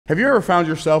Have you ever found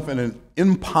yourself in an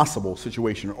impossible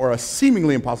situation or a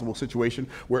seemingly impossible situation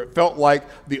where it felt like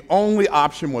the only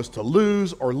option was to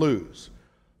lose or lose,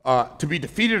 to be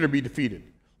defeated or be defeated,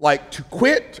 like to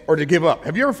quit or to give up?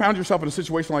 Have you ever found yourself in a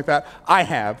situation like that? I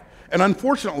have, and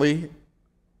unfortunately,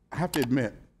 I have to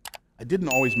admit, I didn't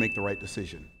always make the right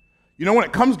decision. You know, when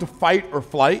it comes to fight or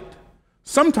flight,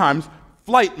 sometimes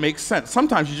flight makes sense.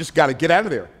 Sometimes you just got to get out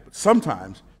of there, but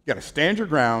sometimes you got to stand your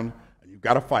ground and you've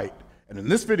got to fight. And in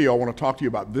this video, I want to talk to you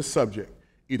about this subject.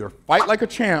 Either fight like a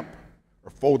champ or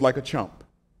fold like a chump.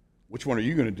 Which one are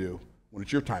you going to do when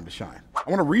it's your time to shine? I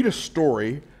want to read a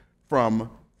story from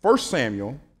 1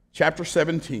 Samuel chapter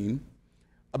 17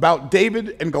 about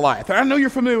David and Goliath. And I know you're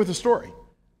familiar with the story,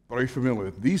 but are you familiar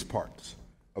with these parts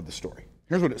of the story?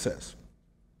 Here's what it says.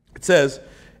 It says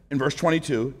in verse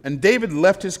 22, "And David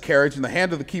left his carriage in the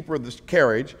hand of the keeper of the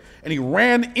carriage, and he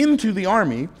ran into the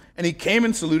army, and he came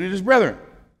and saluted his brethren.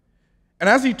 And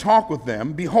as he talked with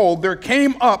them, behold, there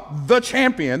came up the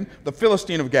champion, the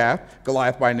Philistine of Gath,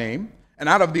 Goliath by name, and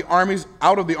out of the armies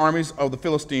of the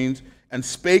Philistines, and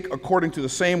spake according to the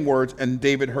same words, and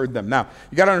David heard them." Now,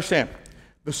 you got to understand,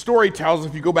 the story tells us,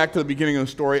 if you go back to the beginning of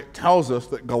the story, it tells us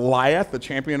that Goliath, the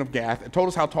champion of Gath, it told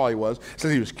us how tall he was. It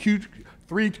says he was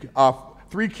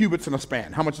 3 cubits in a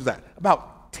span. How much is that?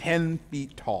 About 10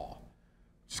 feet tall.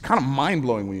 It's kind of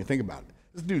mind-blowing when you think about it.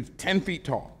 This dude's 10 feet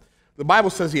tall. The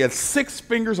Bible says he had 6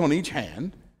 fingers on each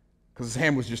hand, because his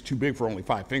hand was just too big for only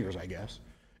 5 fingers, I guess,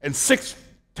 and 6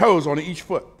 toes on each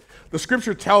foot. The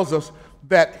scripture tells us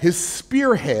that his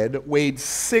spearhead weighed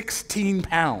 16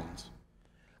 pounds.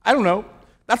 I don't know.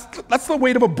 That's the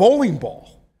weight of a bowling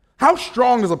ball. How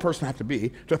strong does a person have to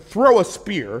be to throw a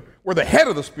spear where the head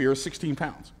of the spear is 16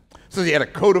 pounds? It says he had a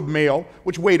coat of mail,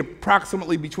 which weighed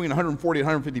approximately between 140 and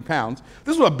 150 pounds.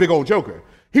 This was a big old joker.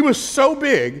 He was so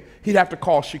big, he'd have to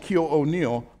call Shaquille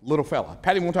O'Neal little fella.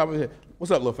 Pat him on top of his head.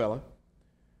 "What's up, little fella?"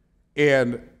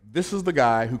 And this is the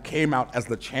guy who came out as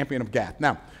the champion of Gath.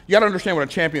 Now, you got to understand what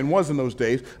a champion was in those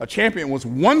days. A champion was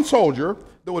one soldier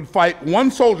that would fight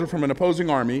one soldier from an opposing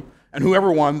army, and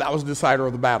whoever won, that was the decider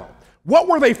of the battle. What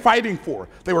were they fighting for?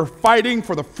 They were fighting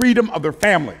for the freedom of their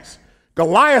families.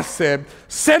 Goliath said,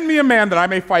 "Send me a man that I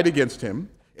may fight against him.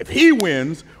 If he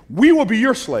wins, we will be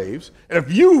your slaves. And if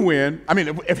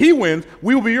he wins,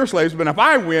 we will be your slaves. But if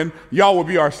I win, y'all will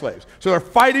be our slaves." So they're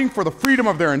fighting for the freedom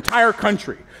of their entire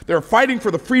country. They're fighting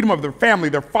for the freedom of their family,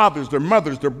 their fathers, their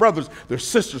mothers, their brothers, their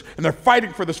sisters. And they're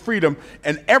fighting for this freedom.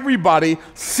 And everybody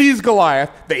sees Goliath.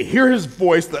 They hear his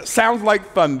voice that sounds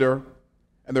like thunder,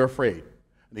 and they're afraid.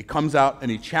 And he comes out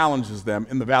and he challenges them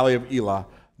in the valley of Elah,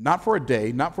 not for a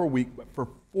day, not for a week, but for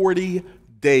 40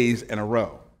 days in a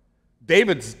row.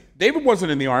 David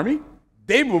wasn't in the army.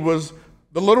 David was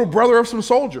the little brother of some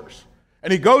soldiers.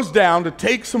 And he goes down to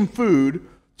take some food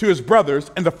to his brothers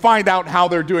and to find out how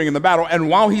they're doing in the battle. And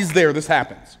while he's there, this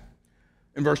happens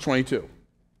in verse 22,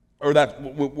 or that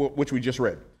which we just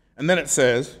read. And then it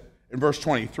says in verse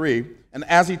 23, "And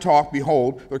as he talked,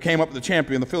 behold, there came up the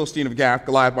champion, the Philistine of Gath,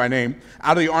 Goliath by name,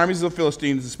 out of the armies of the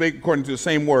Philistines, and spake according to the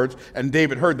same words, and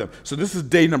David heard them." So this is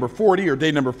day number 40 or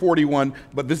day number 41,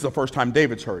 but this is the first time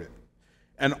David's heard it.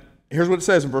 And here's what it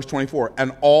says in verse 24.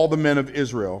 "And all the men of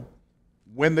Israel,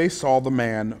 when they saw the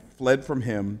man, fled from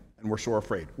him and were sore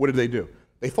afraid." What did they do?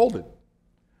 They folded.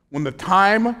 When the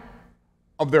time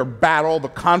of their battle, the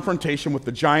confrontation with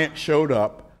the giant showed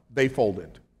up, they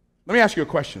folded. Let me ask you a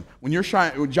question. When your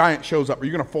giant shows up, are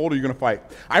you going to fold or are you going to fight?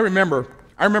 I remember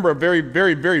a very,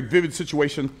 very, very vivid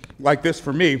situation like this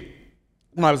for me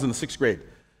when I was in the 6th grade.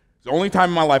 It's the only time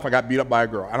in my life I got beat up by a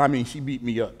girl. And I mean, she beat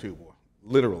me up too, boy,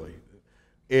 literally.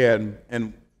 And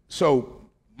so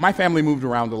my family moved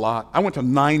around a lot. I went to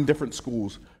 9 different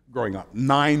schools growing up,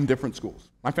 9 different schools.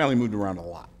 My family moved around a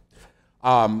lot.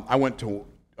 I went to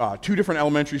 2 different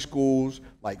elementary schools,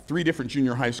 like 3 different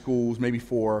junior high schools, maybe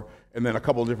 4, and then a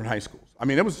couple of different high schools. I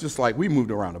mean, it was just like we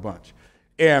moved around a bunch.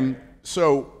 And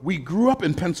so we grew up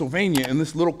in Pennsylvania in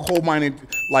this little coal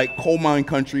mine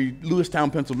country,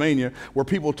 Lewistown, Pennsylvania, where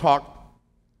people talk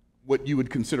what you would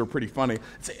consider pretty funny.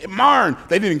 Say, "Hey, Myron."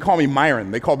 They didn't call me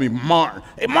Myron. They called me Myron.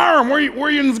 "Hey, Myron,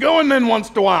 where you going then once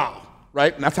in a while?"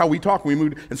 Right? And that's how we talk. We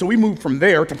moved, and so we moved from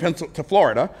there to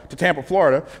Florida, to Tampa,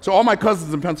 Florida. So all my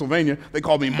cousins in Pennsylvania, they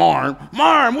called me Myron.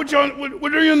 "Myron, what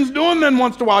are you doing then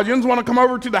once in a while? You want to come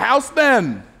over to the house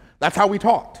then?" That's how we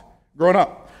talked growing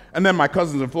up. And then my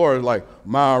cousins in Florida like,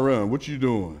 "Myron, what you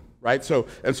doing?" Right? So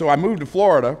I moved to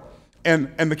Florida, and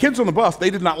the kids on the bus,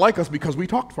 they did not like us because we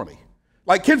talked funny.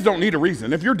 Like, kids don't need a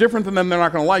reason. If you're different than them, they're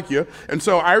not going to like you. And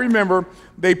so I remember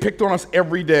they picked on us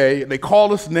every day. They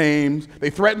called us names.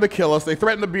 They threatened to kill us. They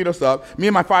threatened to beat us up. Me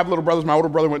and my 5 little brothers, my older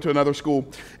brother went to another school.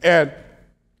 And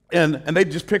and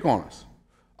they'd just pick on us.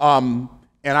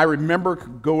 And I remember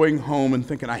going home and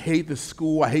thinking, I hate this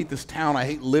school, I hate this town, I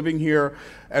hate living here.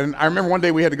 And I remember one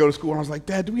day we had to go to school, and I was like,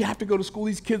 Dad, do we have to go to school?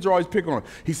 These kids are always picking on us.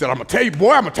 He said, I'm going to tell you,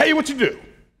 boy, I'm going to tell you what you do.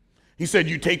 He said,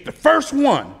 you take the first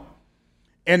one,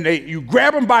 and you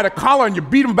grab them by the collar, and you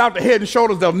beat them about the head and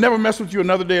shoulders. They'll never mess with you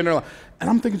another day in their life. And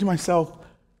I'm thinking to myself,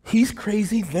 he's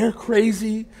crazy, they're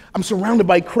crazy. I'm surrounded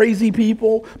by crazy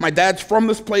people. My dad's from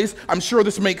this place. I'm sure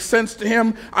this makes sense to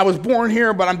him. I was born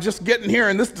here, but I'm just getting here,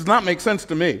 and this does not make sense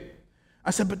to me.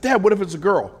 I said, but Dad, what if it's a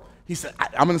girl? He said,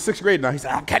 I'm in the 6th grade now. He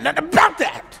said, I don't care nothing about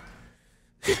that.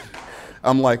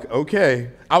 I'm like,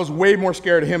 okay. I was way more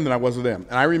scared of him than I was of them.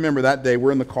 And I remember that day,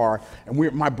 we're in the car,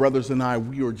 and my brothers and I,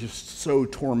 we were just so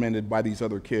tormented by these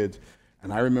other kids.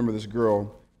 And I remember this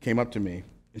girl came up to me,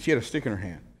 and she had a stick in her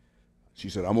hand. She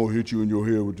said, I'm going to hit you in your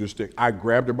head with this stick. I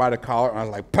grabbed her by the collar, and I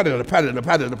was like, and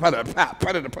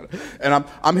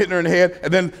I'm hitting her in the head,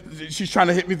 and then she's trying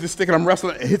to hit me with this stick, and I'm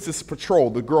wrestling, and it hits this patrol,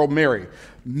 the girl Mary.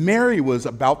 Mary was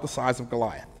about the size of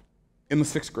Goliath in the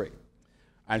 6th grade.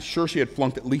 I'm sure she had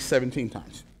flunked at least 17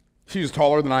 times. She was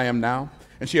taller than I am now,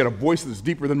 and she had a voice that's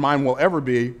deeper than mine will ever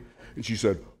be, and she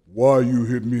said, why you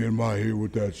hit me in my head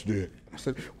with that stick? I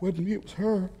said, it wasn't me, it was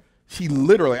her. She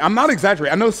literally, I'm not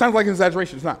exaggerating. I know it sounds like an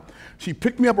exaggeration, it's not. She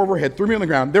picked me up over her head, threw me on the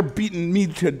ground. They're beating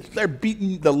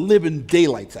the living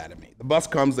daylights out of me. The bus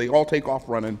comes, they all take off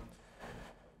running.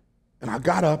 And I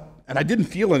got up, and I didn't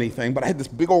feel anything, but I had this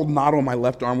big old knot on my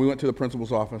left arm. We went to the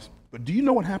principal's office. But do you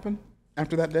know what happened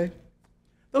after that day?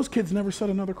 Those kids never said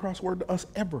another cross word to us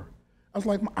ever. I was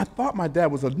like, I thought my dad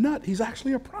was a nut. He's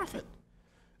actually a prophet.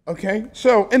 Okay,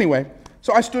 so anyway,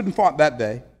 so I stood and fought that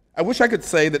day. I wish I could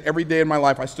say that every day in my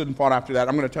life I stood and fought after that.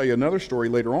 I'm going to tell you another story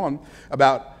later on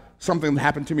about something that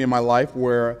happened to me in my life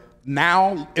where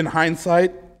now, in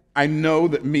hindsight, I know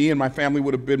that me and my family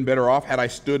would have been better off had I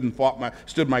stood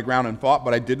my ground and fought,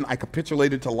 but I didn't. I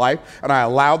capitulated to life, and I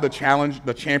allowed the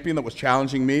champion that was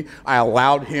challenging me, I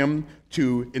allowed him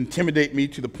to intimidate me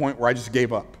to the point where I just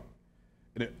gave up.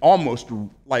 And it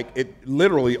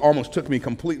literally almost took me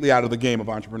completely out of the game of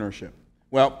entrepreneurship.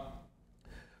 Well,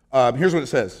 here's what it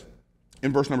says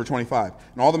in verse number 25.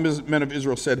 And all the men of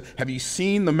Israel said, have you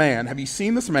seen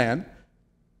this man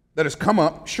that has come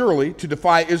up, surely, to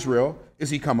defy Israel? Is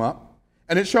he come up?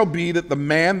 And it shall be that the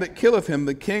man that killeth him,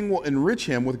 the king will enrich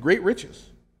him with great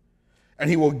riches. And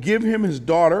he will give him his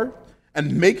daughter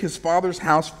and make his father's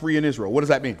house free in Israel. What does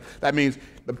that mean? That means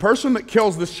the person that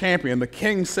kills this champion, the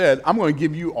king said, I'm going to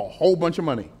give you a whole bunch of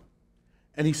money.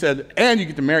 And he said, and you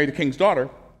get to marry the king's daughter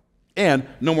and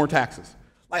no more taxes.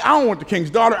 Like, I don't want the king's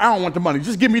daughter. I don't want the money.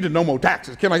 Just give me the no more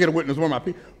taxes. Can I get a witness with my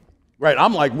people? Right,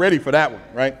 I'm like ready for that one,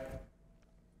 right?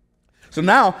 So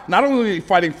now, not only is he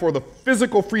fighting for the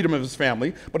physical freedom of his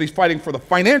family, but he's fighting for the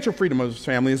financial freedom of his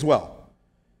family as well.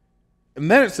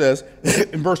 And then it says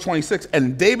in verse 26,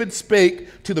 and David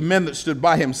spake to the men that stood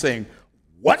by him, saying,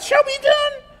 what shall be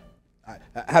done?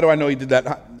 How do I know he did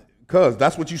that? Because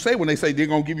that's what you say when they say they're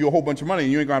going to give you a whole bunch of money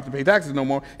and you ain't going to have to pay taxes no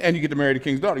more, and you get to marry the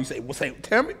king's daughter. You say, well,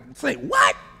 tell me, say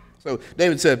what? So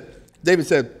David said,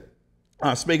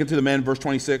 speaking to the men, verse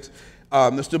 26,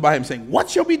 that stood by him, saying, what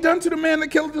shall be done to the man that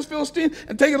killeth this Philistine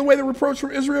and taketh away the reproach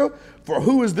from Israel? For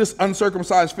who is this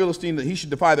uncircumcised Philistine that he should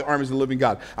defy the armies of the living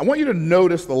God? I want you to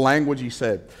notice the language he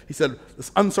said. He said,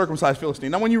 this uncircumcised Philistine.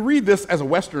 Now, when you read this as a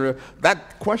Westerner,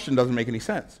 that question doesn't make any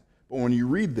sense. But when you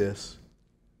read this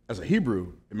as a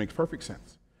Hebrew, it makes perfect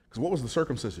sense. Because what was the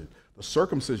circumcision? The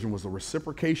circumcision was the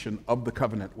reciprocation of the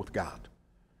covenant with God.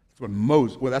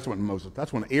 That's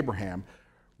when Abraham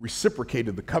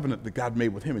reciprocated the covenant that God made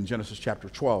with him in Genesis chapter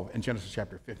 12 and Genesis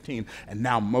chapter 15. And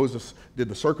now Moses did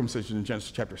the circumcision in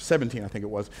Genesis chapter 17, I think it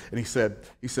was. And he said,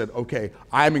 okay,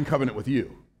 I'm in covenant with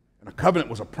you. And a covenant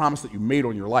was a promise that you made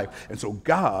on your life. And so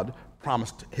God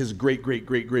promised his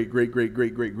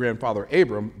great-great-great-great-great-great-great-grandfather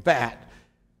Abram that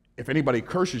if anybody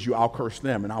curses you, I'll curse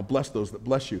them, and I'll bless those that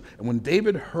bless you. And when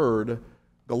David heard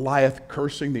Goliath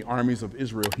cursing the armies of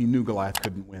Israel, he knew Goliath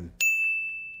couldn't win.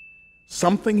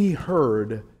 Something he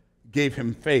heard gave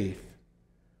him faith,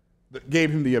 that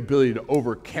gave him the ability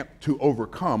to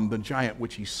overcome the giant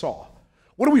which he saw.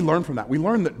 What do we learn from that? We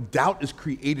learn that doubt is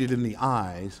created in the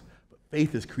eyes, but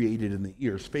faith is created in the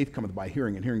ears. Faith cometh by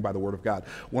hearing, and hearing by the word of God.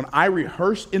 When I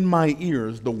rehearse in my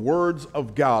ears the words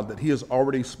of God that he has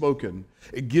already spoken,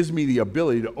 it gives me the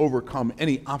ability to overcome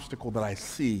any obstacle that I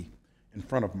see in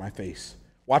front of my face.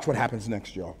 Watch what happens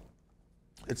next, y'all.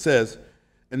 It says,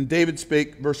 and David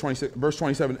spake, verse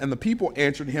 27, and the people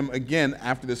answered him again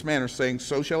after this manner, saying,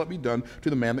 so shall it be done to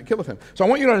the man that killeth him. So I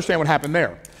want you to understand what happened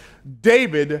there.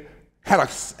 David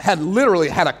had literally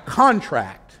had a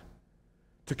contract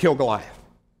to kill Goliath.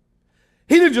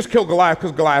 He didn't just kill Goliath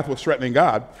because Goliath was threatening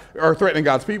God or threatening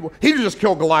God's people. He didn't just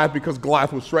kill Goliath because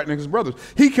Goliath was threatening his brothers.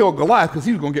 He killed Goliath because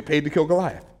he was going to get paid to kill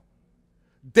Goliath.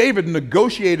 David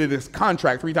negotiated his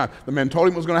contract 3 times. The men told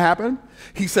him it was going to happen.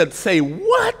 He said, say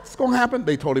what's going to happen?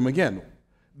 They told him again.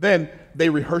 Then they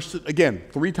rehearsed it again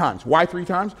 3 times. Why 3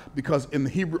 times? Because in the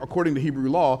Hebrew, according to Hebrew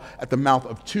law, at the mouth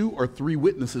of 2 or 3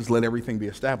 witnesses, let everything be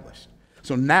established.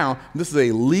 So now, this is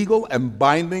a legal and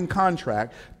binding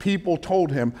contract. People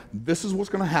told him, this is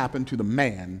what's going to happen to the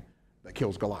man that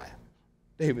kills Goliath.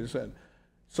 David said,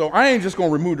 so I ain't just going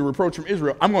to remove the reproach from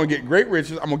Israel. I'm going to get great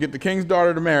riches. I'm going to get the king's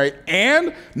daughter to marry,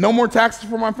 and no more taxes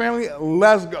for my family.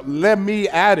 Let's go. Let me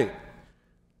add it.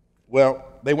 Well,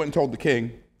 they went and told the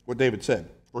king what David said.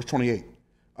 Verse 28.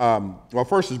 Well,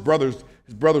 first his brothers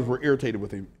were irritated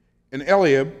with him. And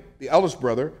Eliab, the eldest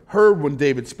brother, heard when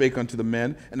David spake unto the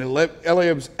men, and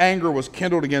Eliab's anger was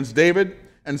kindled against David,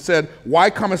 and said, why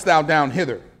comest thou down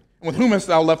hither? And with whom hast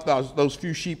thou left those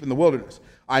few sheep in the wilderness?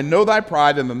 I know thy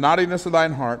pride and the naughtiness of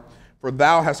thine heart, for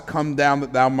thou hast come down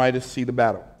that thou mightest see the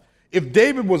battle. If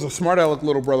David was a smart-aleck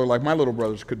little brother like my little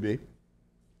brothers could be,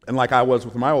 and like I was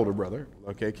with my older brother,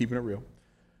 okay, keeping it real,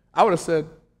 I would have said,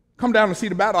 come down and see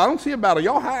the battle. I don't see a battle.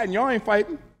 Y'all hiding. Y'all ain't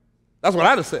fighting. That's what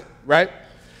I'd have said, right?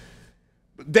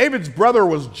 But David's brother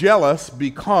was jealous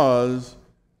because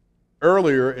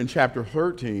earlier in chapter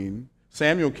 13,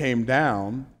 Samuel came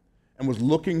down and was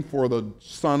looking for the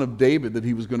son of David that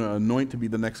he was going to anoint to be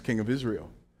the next king of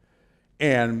Israel.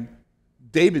 And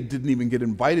David didn't even get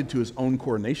invited to his own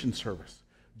coronation service.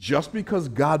 Just because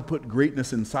God put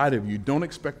greatness inside of you, don't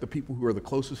expect the people who are the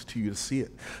closest to you to see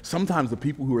it. Sometimes the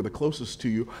people who are the closest to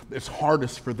you, it's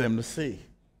hardest for them to see.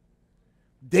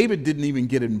 David didn't even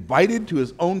get invited to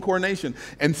his own coronation,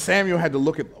 and Samuel had to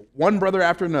look at one brother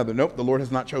after another. Nope, the Lord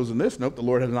has not chosen this. Nope, the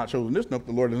Lord has not chosen this. Nope,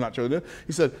 the Lord has not chosen this.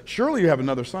 He said, surely you have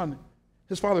another son.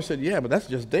 His father said, yeah, but that's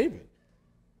just David.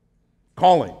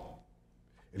 Calling.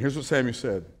 And here's what Samuel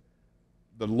said.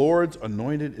 The Lord's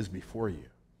anointed is before you.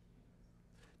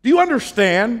 Do you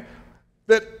understand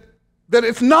that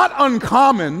it's not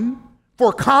uncommon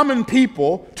for common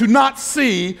people to not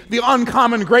see the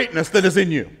uncommon greatness that is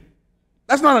in you?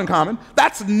 That's not uncommon.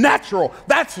 That's natural.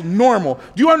 That's normal.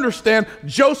 Do you understand?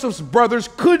 Joseph's brothers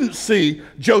couldn't see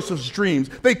Joseph's dreams.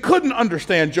 They couldn't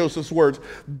understand Joseph's words.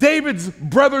 David's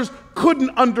brothers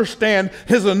couldn't understand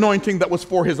his anointing that was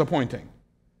for his appointing.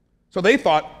 So they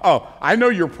thought, oh, I know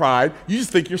your pride. You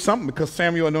just think you're something because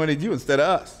Samuel anointed you instead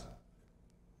of us.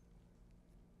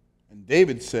 And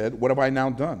David said, what have I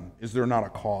now done? Is there not a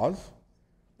cause?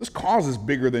 This cause is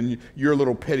bigger than your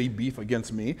little petty beef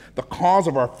against me. The cause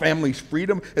of our family's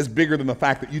freedom is bigger than the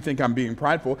fact that you think I'm being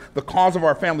prideful. The cause of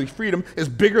our family's freedom is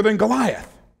bigger than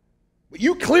Goliath. But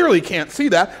you clearly can't see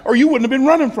that, or you wouldn't have been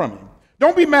running from him.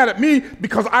 Don't be mad at me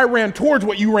because I ran towards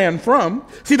what you ran from.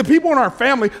 See, the people in our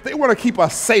family, they want to keep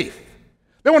us safe.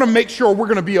 They want to make sure we're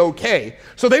going to be okay.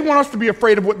 So they want us to be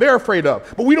afraid of what they're afraid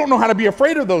of. But we don't know how to be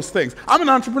afraid of those things. I'm an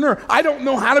entrepreneur. I don't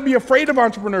know how to be afraid of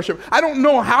entrepreneurship. I don't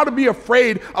know how to be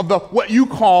afraid of what you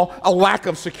call a lack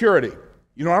of security.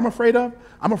 You know what I'm afraid of?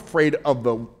 I'm afraid of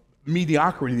the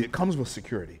mediocrity that comes with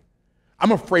security.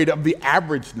 I'm afraid of the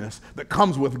averageness that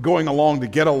comes with going along to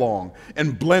get along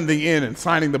and blending in and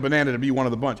signing the banana to be one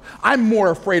of the bunch. I'm more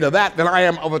afraid of that than I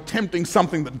am of attempting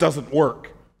something that doesn't work.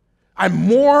 I'm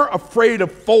more afraid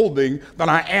of folding than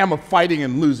I am of fighting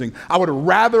and losing. I would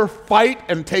rather fight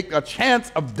and take a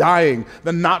chance of dying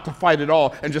than not to fight at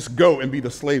all and just go and be the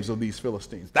slaves of these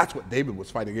Philistines. That's what David was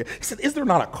fighting against. He said, is there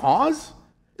not a cause?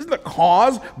 Isn't the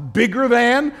cause bigger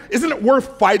than? Isn't it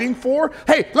worth fighting for?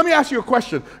 Hey, let me ask you a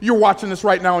question. You're watching this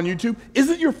right now on YouTube.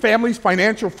 Isn't your family's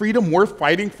financial freedom worth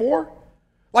fighting for?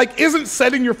 Like, isn't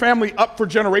setting your family up for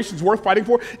generations worth fighting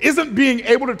for? Isn't being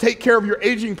able to take care of your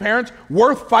aging parents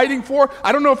worth fighting for?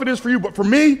 I don't know if it is for you, but for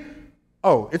me,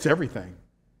 oh, it's everything.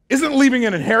 Isn't leaving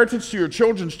an inheritance to your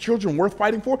children's children worth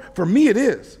fighting for? For me, it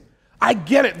is. I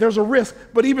get it, there's a risk,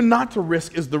 but even not to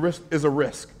risk is a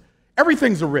risk.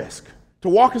 Everything's a risk. To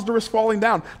walk is to risk falling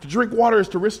down. To drink water is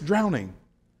to risk drowning.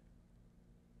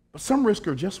 But some risks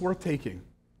are just worth taking.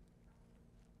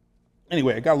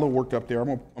 Anyway, I got a little worked up there.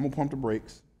 I'm gonna pump the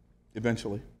brakes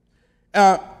eventually.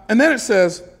 And then it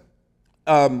says,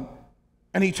 and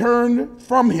he turned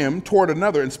from him toward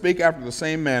another and spake after the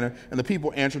same manner, and the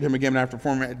people answered him again after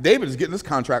former manner. David is getting this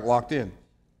contract locked in.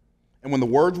 And when the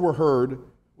words were heard,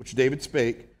 which David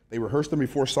spake, they rehearsed them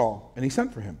before Saul, and he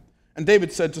sent for him. And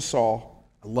David said to Saul,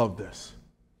 I love this.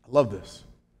 I love this.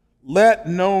 Let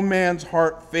no man's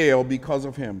heart fail because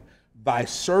of him. thy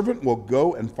servant will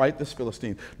go and fight this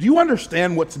Philistine. Do you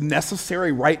understand what's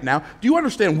necessary right now? Do you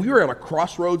understand we are at a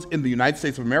crossroads in the United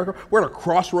States of America? We're at a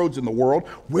crossroads in the world.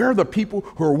 Where are the people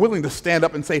who are willing to stand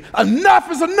up and say,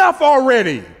 enough is enough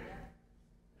already?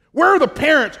 Where are the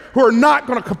parents who are not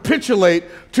going to capitulate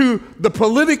to the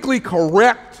politically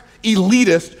correct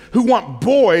elitists who want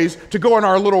boys to go in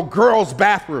our little girls'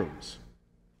 bathrooms?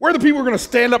 Where are the people who are going to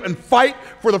stand up and fight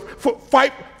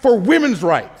for women's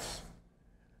rights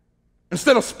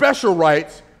instead of special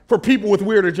rights for people with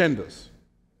weird agendas?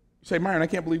 You say, Myron, I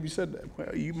can't believe you said that.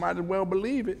 Well, you might as well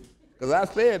believe it, because I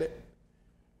said it.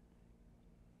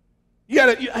 You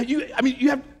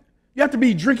have to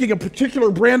be drinking a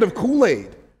particular brand of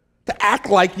Kool-Aid to act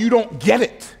like you don't get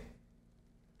it.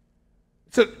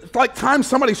 It's like time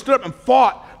somebody stood up and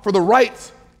fought for the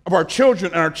rights of our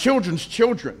children and our children's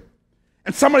children.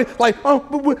 And somebody like, oh,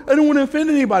 but I don't want to offend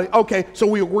anybody. Okay, so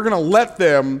we're going to let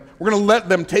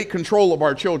them take control of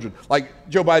our children. Like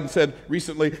Joe Biden said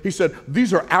recently, he said,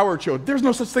 these are our children. There's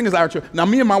no such thing as our children. Now,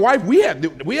 me and my wife, we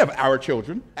have our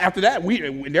children. After that,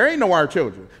 there ain't no our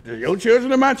children. They're your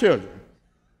children and my children.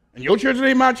 And your children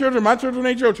ain't my children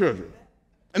ain't your children.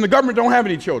 And the government don't have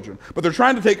any children, but they're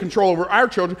trying to take control over our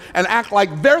children and act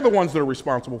like they're the ones that are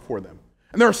responsible for them.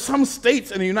 And there are some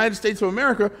states in the United States of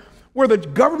America where the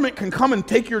government can come and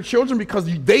take your children because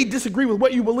they disagree with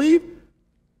what you believe.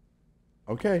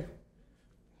 Okay.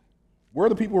 Where are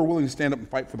the people who are willing to stand up and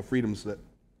fight for the freedom to think,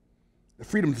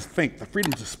 the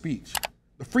freedom to speech,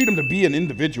 the freedom to be an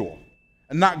individual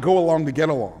and not go along to get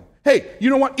along? Hey, you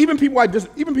know what? Even people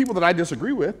that I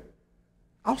disagree with,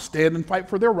 I'll stand and fight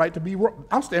for their right to be.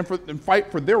 I'll stand and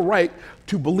fight for their right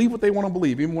to believe what they want to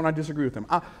believe, even when I disagree with them.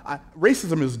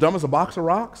 Racism is dumb as a box of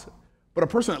rocks, but a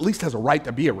person at least has a right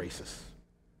to be a racist.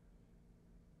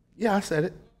 Yeah, I said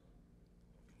it.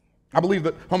 I believe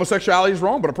that homosexuality is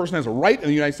wrong, but a person has a right in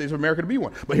the United States of America to be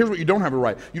one. But here's what you don't have a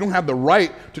right. You don't have the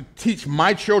right to teach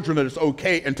my children that it's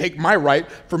okay and take my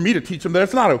right for me to teach them that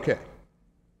it's not okay.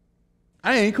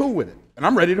 I ain't cool with it, and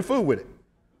I'm ready to fool with it.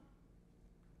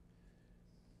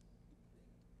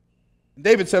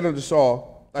 David said unto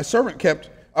Saul, thy servant kept,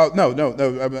 I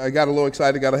got a little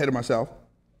excited, got ahead of myself.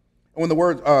 And when the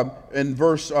word, in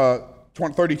verse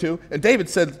 32, and David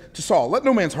said to Saul, let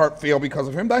no man's heart fail because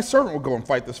of him, thy servant will go and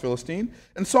fight this Philistine.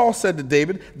 And Saul said to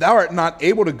David, thou art not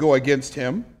able to go against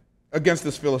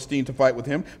this Philistine to fight with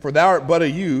him, for thou art but a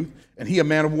youth, and he a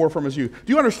man of war from his youth.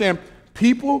 Do you understand?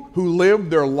 People who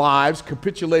live their lives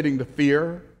capitulating to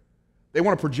fear, they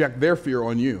want to project their fear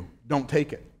on you. Don't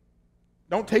take it.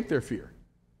 Don't take their fear.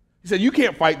 He said, you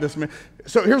can't fight this man.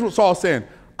 So here's what Saul's saying.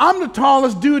 I'm the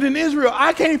tallest dude in Israel.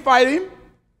 I can't fight him.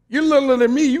 You're littler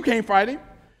than me. You can't fight him.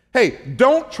 Hey,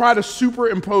 don't try to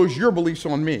superimpose your beliefs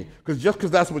on me, because just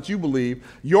because that's what you believe,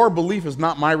 your belief is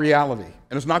not my reality,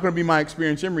 and it's not going to be my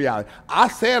experience in reality. I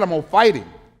said I'm going to fight him.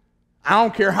 I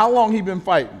don't care how long he's been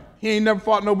fighting. He ain't never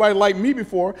fought nobody like me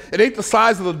before. It ain't the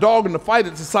size of the dog in the fight.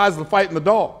 It's the size of the fight in the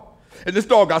dog. And this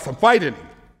dog got some fight in him.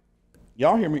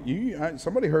 Y'all hear me?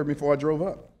 Somebody heard me before I drove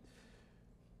up.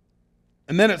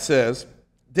 And then it says,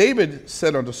 David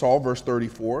said unto Saul, verse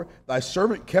 34, thy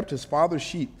servant kept his father's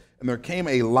sheep, and there came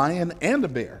a lion and a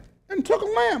bear, and took a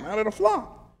lamb out of the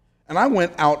flock. And I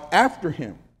went out after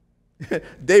him.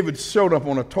 David showed up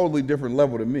on a totally different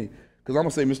level than me. Because I'm going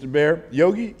to say, Mr. Bear,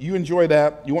 Yogi, you enjoy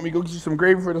that. You want me to go get you some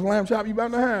gravy for this lamb chop you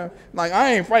about to have? Like,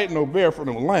 I ain't fighting no bear for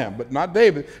no lamb, but not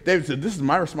David. David said, this is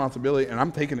my responsibility, and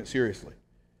I'm taking it seriously.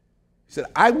 He said,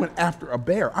 I went after a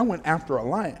bear. I went after a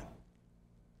lion.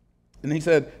 And he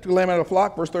said, took a lamb out of the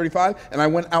flock, verse 35, and I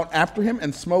went out after him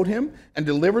and smote him and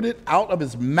delivered it out of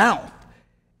his mouth.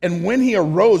 And when he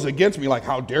arose against me, like,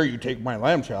 how dare you take my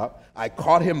lamb chop, I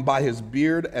caught him by his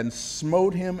beard and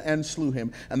smote him and slew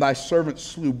him. And thy servant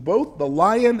slew both the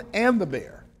lion and the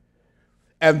bear.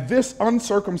 And this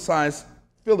uncircumcised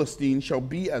Philistine shall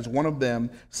be as one of them,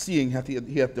 seeing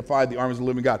he hath defied the armies of the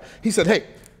living God. He said, hey,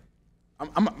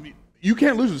 you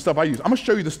can't lose the stuff I use. I'm going to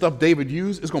show you the stuff David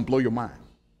used. It's going to blow your mind.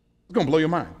 It's going to blow your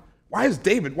mind. Why is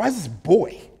this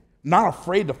boy not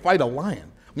afraid to fight a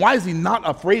lion? Why is he not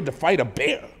afraid to fight a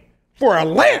bear for a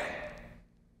lamb?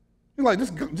 You're like,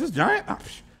 this giant? I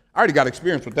already got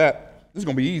experience with that. This is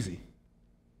going to be easy.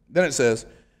 Then it says,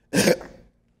 and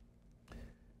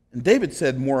David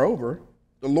said, moreover,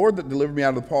 the Lord that delivered me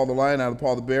out of the paw of the lion, out of the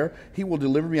paw of the bear, he will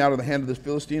deliver me out of the hand of this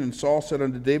Philistine. And Saul said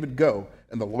unto David, go,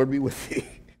 and the Lord be with thee.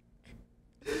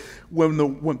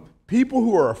 When people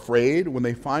who are afraid, when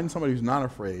they find somebody who's not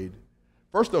afraid,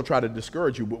 first they'll try to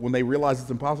discourage you, but when they realize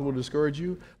it's impossible to discourage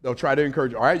you, they'll try to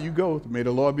encourage you. All right, you go. May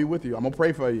the Lord be with you. I'm going to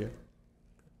pray for you.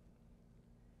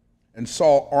 And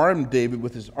Saul armed David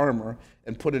with his armor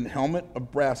and put an helmet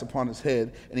of brass upon his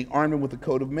head, and he armed him with a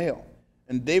coat of mail.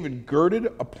 And David girded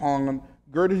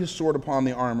his sword upon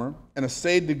the armor and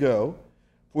essayed to go,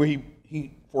 for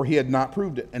he had not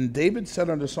proved it. And David said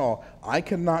unto Saul, I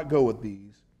cannot go with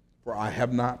these, for I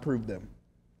have not proved them.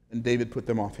 And David put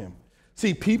them off him.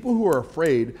 See, people who are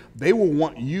afraid, they will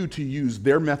want you to use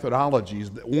their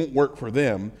methodologies that won't work for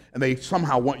them, and they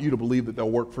somehow want you to believe that they'll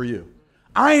work for you.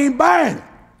 I ain't buying it.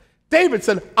 David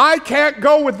said, I can't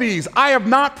go with these. I have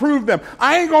not proved them.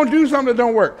 I ain't going to do something that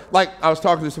don't work. Like I was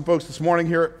talking to some folks this morning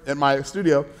here at my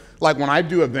studio. Like when I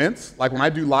do events, like when I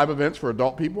do live events for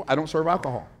adult people, I don't serve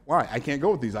alcohol. Why? I can't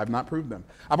go with these. I've not proved them.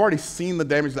 I've already seen the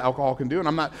damage that alcohol can do, and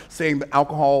I'm not saying that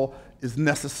alcohol is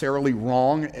necessarily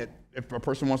wrong if a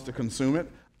person wants to consume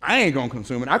it. I ain't going to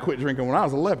consume it. I quit drinking when I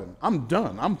was 11. I'm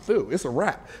done. I'm through. It's a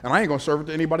wrap. And I ain't going to serve it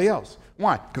to anybody else.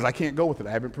 Why? Because I can't go with it.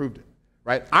 I haven't proved it.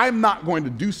 Right? I'm not going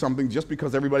to do something just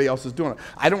because everybody else is doing it.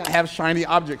 I don't have shiny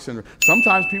object syndrome.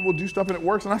 Sometimes people do stuff and it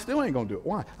works, and I still ain't going to do it.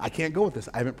 Why? I can't go with this.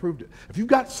 I haven't proved it. If you've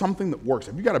got something that works,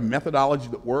 if you've got a methodology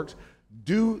that works,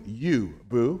 do you,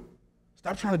 boo.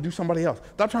 Stop trying to do somebody else.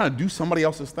 Stop trying to do somebody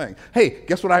else's thing. Hey,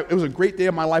 guess what? It was a great day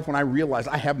of my life when I realized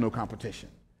I have no competition.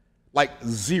 Like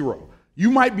zero. You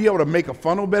might be able to make a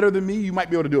funnel better than me. You might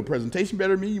be able to do a presentation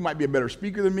better than me. You might be a better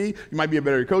speaker than me. You might be a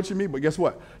better coach than me. But guess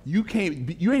what? You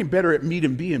ain't better at me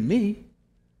than being me.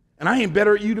 And I ain't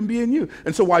better at you than being you.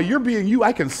 And so while you're being you,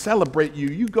 I can celebrate you.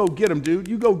 You go get them, dude.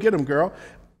 You go get them, girl.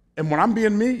 And when I'm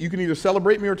being me, you can either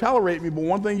celebrate me or tolerate me. But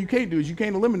one thing you can't do is you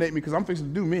can't eliminate me because I'm fixing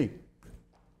to do me.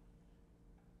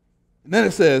 And then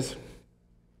it says,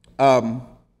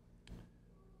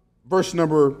 verse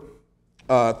number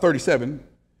 37.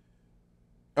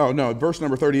 Oh, no, verse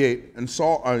number 38, and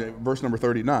verse number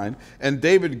 39, and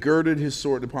David girded his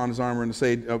sword upon his armor and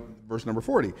said, verse number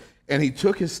 40, and he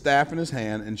took his staff in his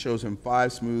hand and chose him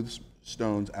 5 smooth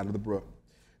stones out of the brook.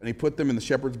 And he put them in the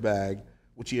shepherd's bag,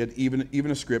 which he had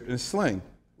even a scrip, and his sling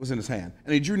was in his hand.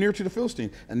 And he drew near to the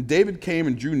Philistine, and David came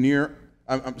and drew near,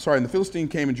 and the Philistine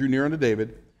came and drew near unto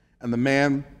David, and the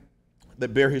man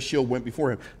that bare his shield went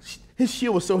before him. His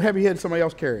shield was so heavy he had somebody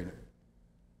else carrying it.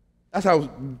 That's how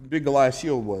big Goliath's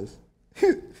shield was.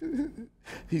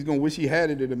 He's going to wish he had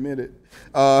it in a minute.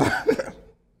 And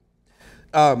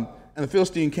the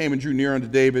Philistine came and drew near unto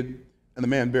David, and the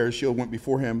man bare his shield went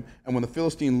before him. And when the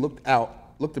Philistine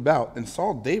looked about and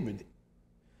saw David,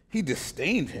 he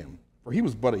disdained him, for he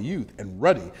was but a youth and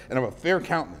ruddy and of a fair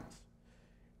countenance.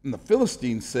 And the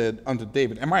Philistine said unto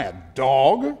David, Am I a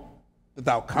dog that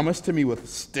thou comest to me with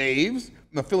staves?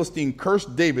 And the Philistine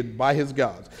cursed David by his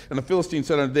gods. And the Philistine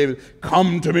said unto David,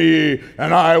 Come to me,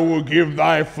 and I will give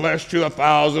thy flesh to the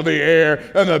fowls of the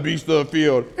air and the beasts of the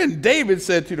field. And David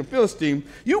said to the Philistine,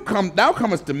 Thou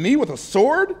comest to me with a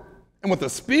sword, and with a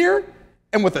spear,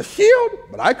 and with a shield?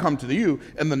 But I come to you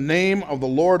in the name of the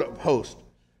Lord of hosts,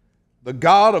 the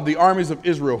God of the armies of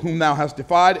Israel, whom thou hast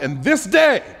defied, and this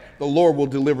day the Lord will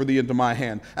deliver thee into my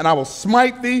hand. And I will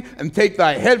smite thee and take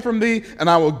thy head from thee, and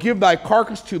I will give thy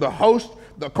carcass to the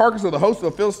carcass of the host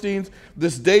of the Philistines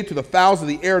this day to the fowls of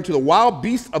the air and to the wild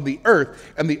beasts of the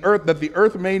earth, and that the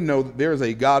earth may know that there is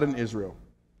a God in Israel.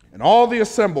 And all the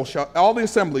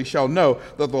assembly shall know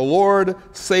that the Lord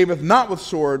saveth not with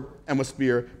sword and with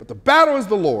spear, but the battle is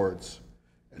the Lord's,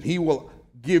 and he will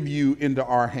give you into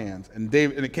our hands. And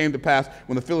it came to pass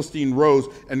when the Philistine rose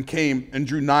and came and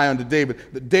drew nigh unto David,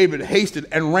 that David hasted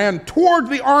and ran towards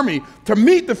the army to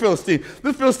meet the Philistine.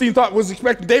 This Philistine was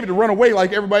expecting David to run away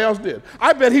like everybody else did.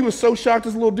 I bet he was so shocked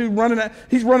this little dude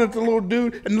he's running at the little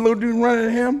dude, and the little dude running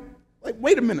at him. Like,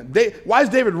 wait a minute. Why is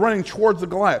David running towards the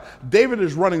Goliath? David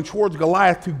is running towards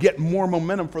Goliath to get more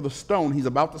momentum for the stone he's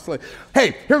about to slay.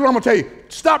 Hey, here's what I'm going to tell you.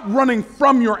 Stop running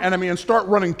from your enemy and start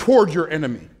running towards your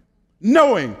enemy,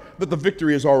 knowing that the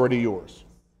victory is already yours.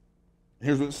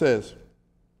 Here's what it says.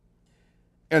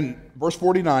 And verse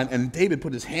 49, and David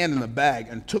put his hand in the bag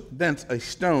and took thence a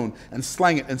stone and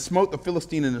slang it and smote the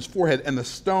Philistine in his forehead, and the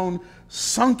stone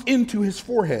sunk into his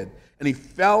forehead, and he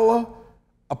fell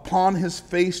upon his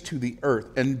face to the earth.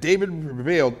 And David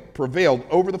prevailed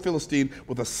over the Philistine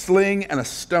with a sling and a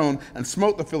stone, and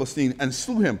smote the Philistine and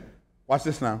slew him. Watch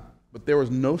this now. But there was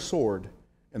no sword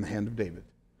in the hand of David.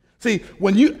 See,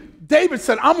 David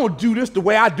said, I'm going to do this the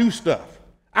way I do stuff.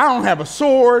 I don't have a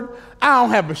sword. I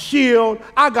don't have a shield.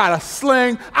 I got a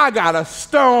sling. I got a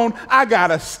stone. I got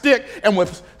a stick. And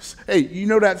you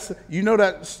know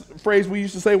that phrase we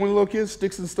used to say when we were little kids,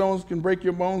 sticks and stones can break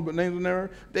your bones, but names will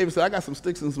never. David said, I got some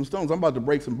sticks and some stones. I'm about to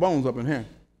break some bones up in here.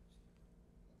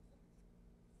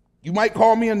 You might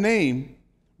call me a name,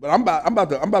 but I'm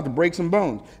about to break some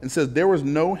bones. And says, there was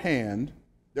no hand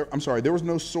there was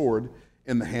no sword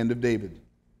in the hand of David.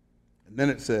 And then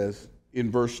it says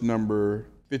in verse number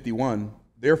 51,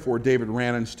 therefore David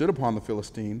ran and stood upon the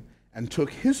Philistine and took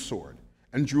his sword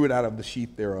and drew it out of the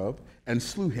sheath thereof and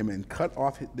slew him and cut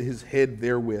off his head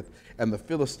therewith. And the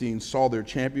Philistines saw their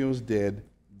champion was dead,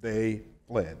 they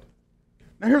fled.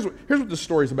 Now here's what this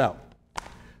story is about.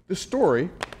 This story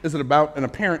is about an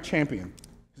apparent champion.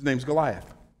 His name's Goliath.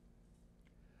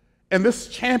 And this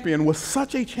champion was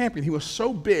such a champion, he was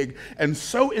so big and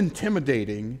so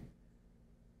intimidating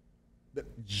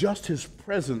that just his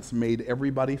presence made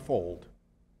everybody fold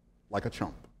like a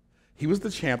chump. He was the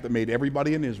champ that made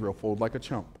everybody in Israel fold like a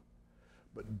chump.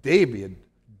 But David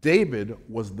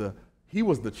was the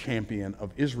champion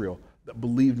of Israel that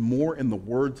believed more in the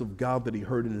words of God that he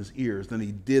heard in his ears than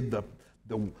he did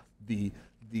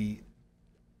the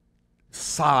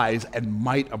size and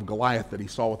might of Goliath that he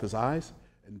saw with his eyes.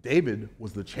 And David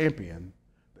was the champion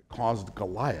that caused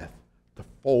Goliath to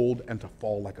fold and to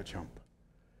fall like a chump.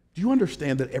 Do you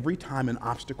understand that every time an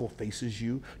obstacle faces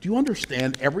you, do you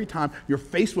understand every time you're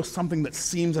faced with something that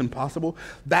seems impossible,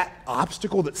 that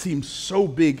obstacle that seems so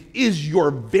big is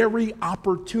your very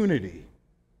opportunity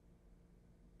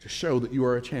to show that you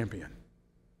are a champion?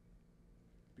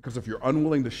 Because if you're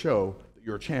unwilling to show that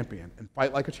you're a champion and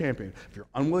fight like a champion, if you're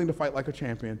unwilling to fight like a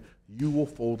champion, you will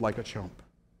fold like a chump.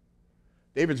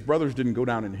 David's brothers didn't go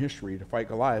down in history to fight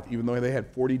Goliath, even though they had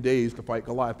 40 days to fight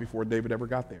Goliath before David ever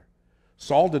got there.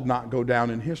 Saul did not go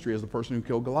down in history as the person who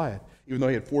killed Goliath, even though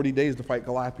he had 40 days to fight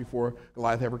Goliath before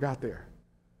Goliath ever got there.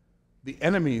 The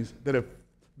enemies that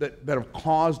have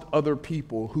caused other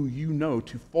people who you know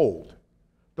to fold,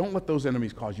 don't let those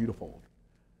enemies cause you to fold.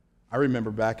 I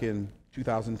remember back in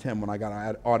 2010 when I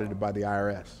got audited by the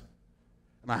IRS.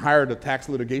 And I hired a tax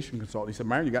litigation consultant. He said,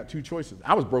 Myron, you got two choices.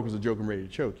 I was broke as a joke and ready to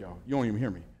choke, y'all. You don't even hear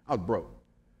me. I was broke.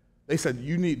 They said,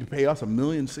 you need to pay us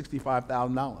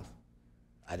 $1,065,000.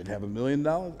 I didn't have $1 million.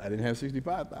 I didn't have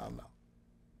 $65,000.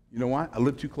 You know why? I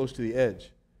lived too close to the edge.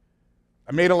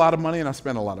 I made a lot of money and I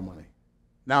spent a lot of money.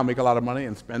 Now I make a lot of money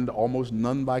and spend almost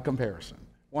none by comparison.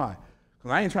 Why?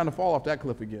 Because I ain't trying to fall off that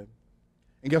cliff again.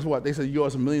 And guess what? They said, you owe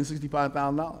us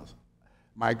 $1,065,000.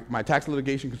 My tax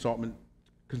litigation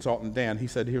consultant, Dan, he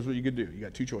said, here's what you could do. You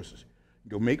got two choices.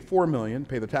 You go make $4 million,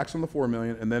 pay the tax on the $4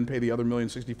 million, and then pay the other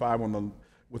 $1,065,000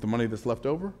 with the money that's left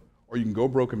over, or you can go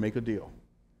broke and make a deal.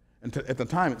 And at the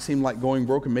time, it seemed like going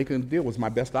broke and making a deal was my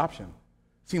best option.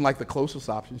 It seemed like the closest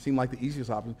option, it seemed like the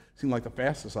easiest option, it seemed like the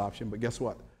fastest option, but guess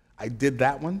what? I did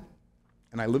that one,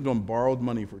 and I lived on borrowed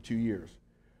money for 2 years.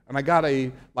 And I got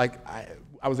I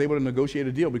was able to negotiate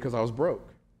a deal because I was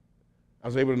broke. I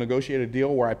was able to negotiate a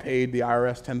deal where I paid the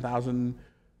IRS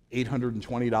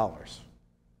 $10,820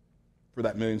 for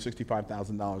that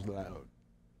 $1,065,000 that I owed.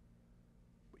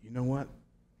 But you know what?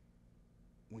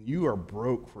 When you are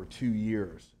broke for 2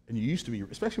 years, and you used to be,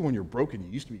 especially when you're broke and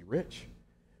you used to be rich,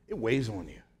 it weighs on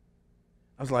you.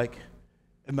 I was like,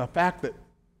 and the fact that,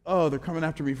 oh, they're coming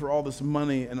after me for all this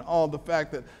money, and all the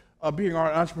fact that being an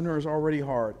entrepreneur is already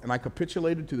hard, and I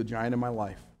capitulated to the giant in my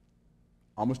life.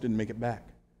 Almost didn't make it back.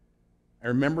 I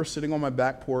remember sitting on my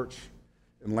back porch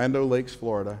in Land O'Lakes,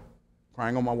 Florida,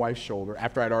 crying on my wife's shoulder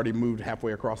after I'd already moved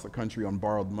halfway across the country on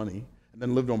borrowed money, and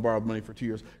then lived on borrowed money for 2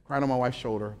 years, crying on my wife's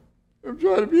shoulder. I'm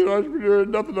trying to be an entrepreneur,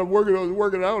 and nothing I'm working on is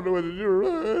working. I don't know what to do.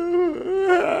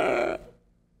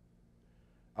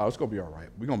 Oh, it's going to be all right.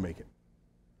 We're going to make it.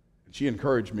 And she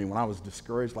encouraged me when I was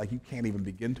discouraged, like you can't even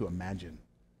begin to imagine.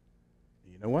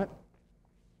 And you know what?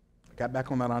 I got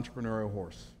back on that entrepreneurial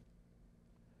horse.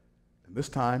 And this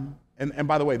time, and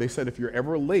by the way, they said if you're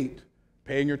ever late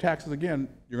paying your taxes again,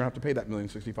 you're going to have to pay that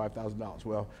 $1,065,000.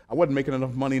 Well, I wasn't making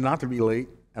enough money not to be late,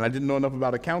 and I didn't know enough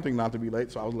about accounting not to be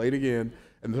late, so I was late again.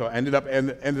 And so I ended up,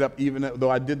 even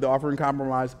though I did the offer in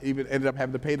compromise, even ended up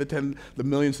having to pay the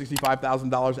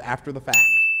 $1,065,000 after the fact.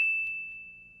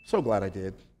 So glad I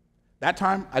did. That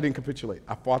time, I didn't capitulate.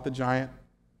 I fought the giant,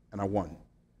 and I won.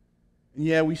 And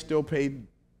yeah, we still paid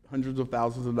hundreds of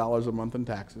thousands of dollars a month in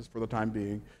taxes for the time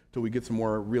being, till we get some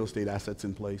more real estate assets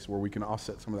in place where we can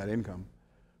offset some of that income.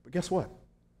 But guess what?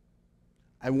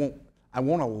 I won't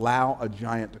allow a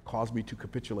giant to cause me to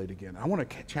capitulate again. I want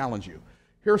to challenge you.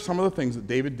 Here are some of the things that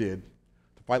David did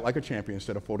to fight like a champion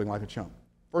instead of folding like a chump.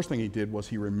 First thing he did was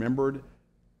he remembered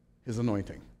his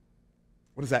anointing.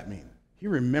 What does that mean? He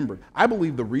remembered. I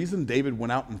believe the reason David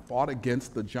went out and fought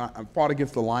against the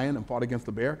lion and fought against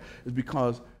the bear is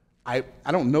because I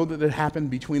don't know that it happened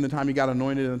between the time he got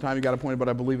anointed and the time he got appointed, but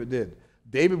I believe it did.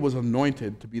 David was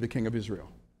anointed to be the king of Israel,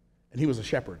 and he was a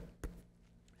shepherd.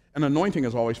 An anointing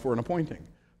is always for an appointing.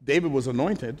 David was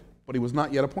anointed, but he was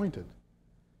not yet appointed.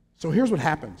 So here's what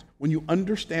happens. When you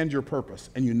understand your purpose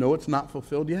and you know it's not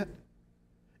fulfilled yet,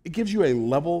 it gives you a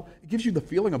level, it gives you the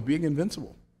feeling of being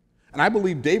invincible. And I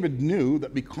believe David knew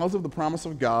that because of the promise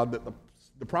of God that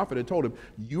the prophet had told him,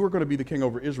 you are going to be the king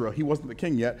over Israel. He wasn't the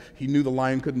king yet. He knew the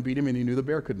lion couldn't beat him, and he knew the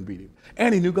bear couldn't beat him.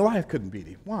 And he knew Goliath couldn't beat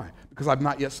him. Why? Because I've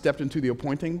not yet stepped into the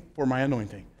appointing for my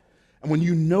anointing. And when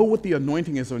you know what the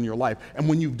anointing is in your life, and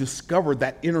when you've discovered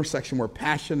that intersection where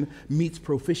passion meets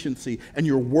proficiency, and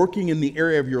you're working in the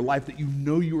area of your life that you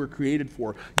know you were created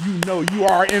for, you know you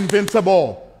are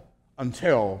invincible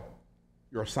until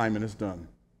your assignment is done.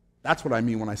 That's what I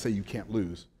mean when I say you can't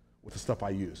lose with the stuff I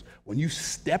use. When you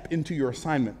step into your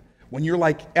assignment, when you're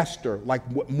like Esther, like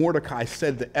what Mordecai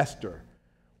said to Esther,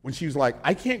 when she was like,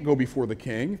 I can't go before the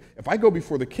king. If I go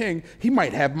before the king, he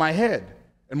might have my head.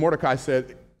 And Mordecai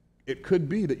said, it could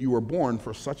be that you were born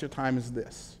for such a time as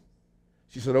this.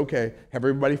 She said, okay, have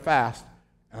everybody fast,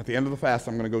 and at the end of the fast,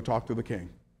 I'm going to go talk to the king.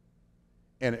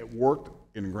 And it worked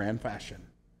in grand fashion.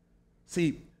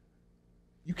 See,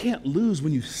 you can't lose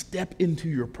when you step into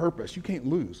your purpose. You can't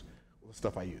lose with the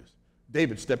stuff I use.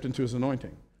 David stepped into his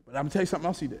anointing. But I'm going to tell you something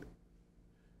else he did.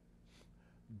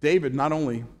 David not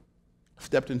only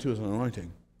stepped into his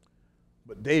anointing,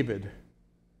 but David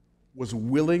was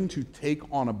willing to take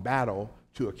on a battle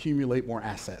to accumulate more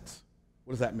assets.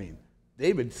 What does that mean?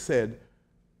 David said,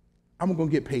 I'm going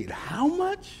to get paid how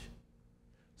much?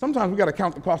 Sometimes we got to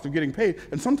count the cost of getting paid,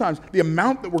 and sometimes the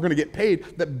amount that we're going to get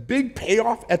paid, that big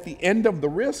payoff at the end of the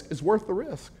risk is worth the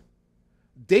risk.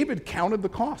 David counted the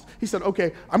cost. He said,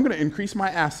 okay, I'm going to increase my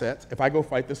assets if I go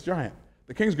fight this giant.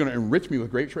 The king's going to enrich me with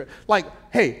great trade. Like,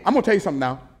 hey, I'm going to tell you something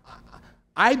now.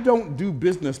 I don't do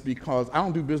business because I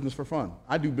don't do business for fun.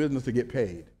 I do business to get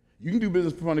paid. You can do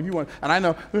business for fun if you want. And I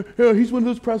know, he's one of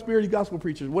those prosperity gospel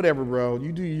preachers. Whatever, bro.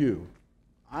 You do you.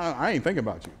 I ain't thinking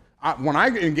about you. When I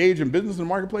engage in business in the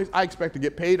marketplace, I expect to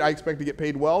get paid. I expect to get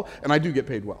paid well, and I do get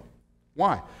paid well.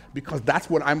 Why? Because that's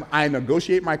what I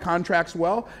negotiate my contracts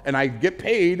well, and I get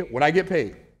paid what I get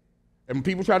paid. And when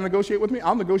people try to negotiate with me,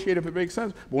 I'll negotiate if it makes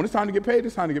sense. But when it's time to get paid,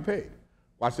 it's time to get paid.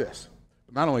 Watch this.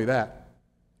 But not only that,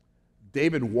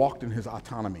 David walked in his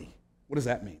autonomy. What does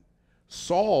that mean?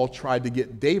 Saul tried to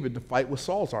get David to fight with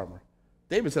Saul's armor.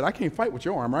 David said, I can't fight with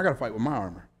your armor. I got to fight with my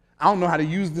armor. I don't know how to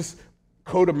use this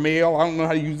coat of mail. I don't know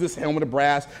how to use this helmet of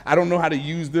brass. I don't know how to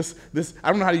use this. I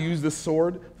don't know how to use this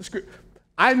sword.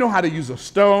 I know how to use a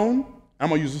stone. I'm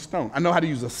going to use a stone. I know how to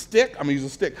use a stick. I'm going to use a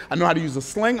stick. I know how to use a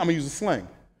sling. I'm going to use a sling.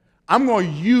 I'm going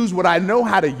to use what I know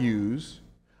how to use.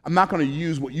 I'm not going to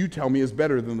use what you tell me is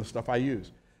better than the stuff I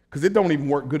use, because it don't even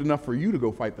work good enough for you to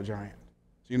go fight the giant.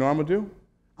 So you know what I'm going to do?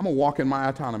 I'm going to walk in my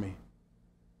autonomy.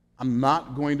 I'm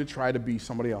not going to try to be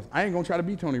somebody else. I ain't going to try to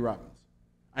be Tony Robbins.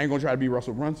 I ain't going to try to be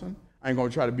Russell Brunson. I ain't going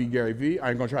to try to be Gary Vee. I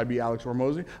ain't going to try to be Alex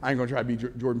Hormozy. I ain't going to try to be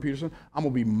Jordan Peterson. I'm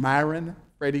going to be Myron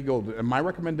Freddie Golden. And my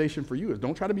recommendation for you is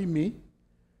don't try to be me.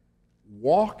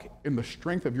 Walk in the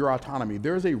strength of your autonomy.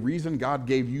 There's a reason God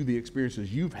gave you the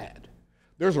experiences you've had.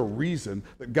 There's a reason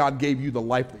that God gave you the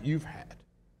life that you've had,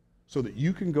 so that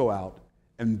you can go out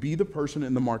and be the person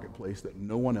in the marketplace that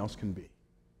no one else can be.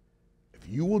 If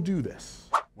you will do this,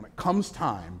 when it comes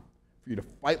time for you to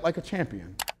fight like a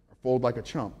champion or fold like a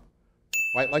chump,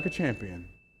 fight like a champion,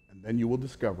 and then you will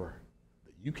discover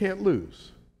that you can't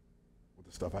lose with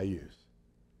the stuff I use.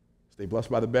 Stay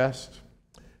blessed by the best,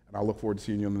 and I'll look forward to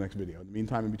seeing you in the next video. In the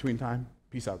meantime, in between time,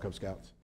 peace out, Cub Scouts.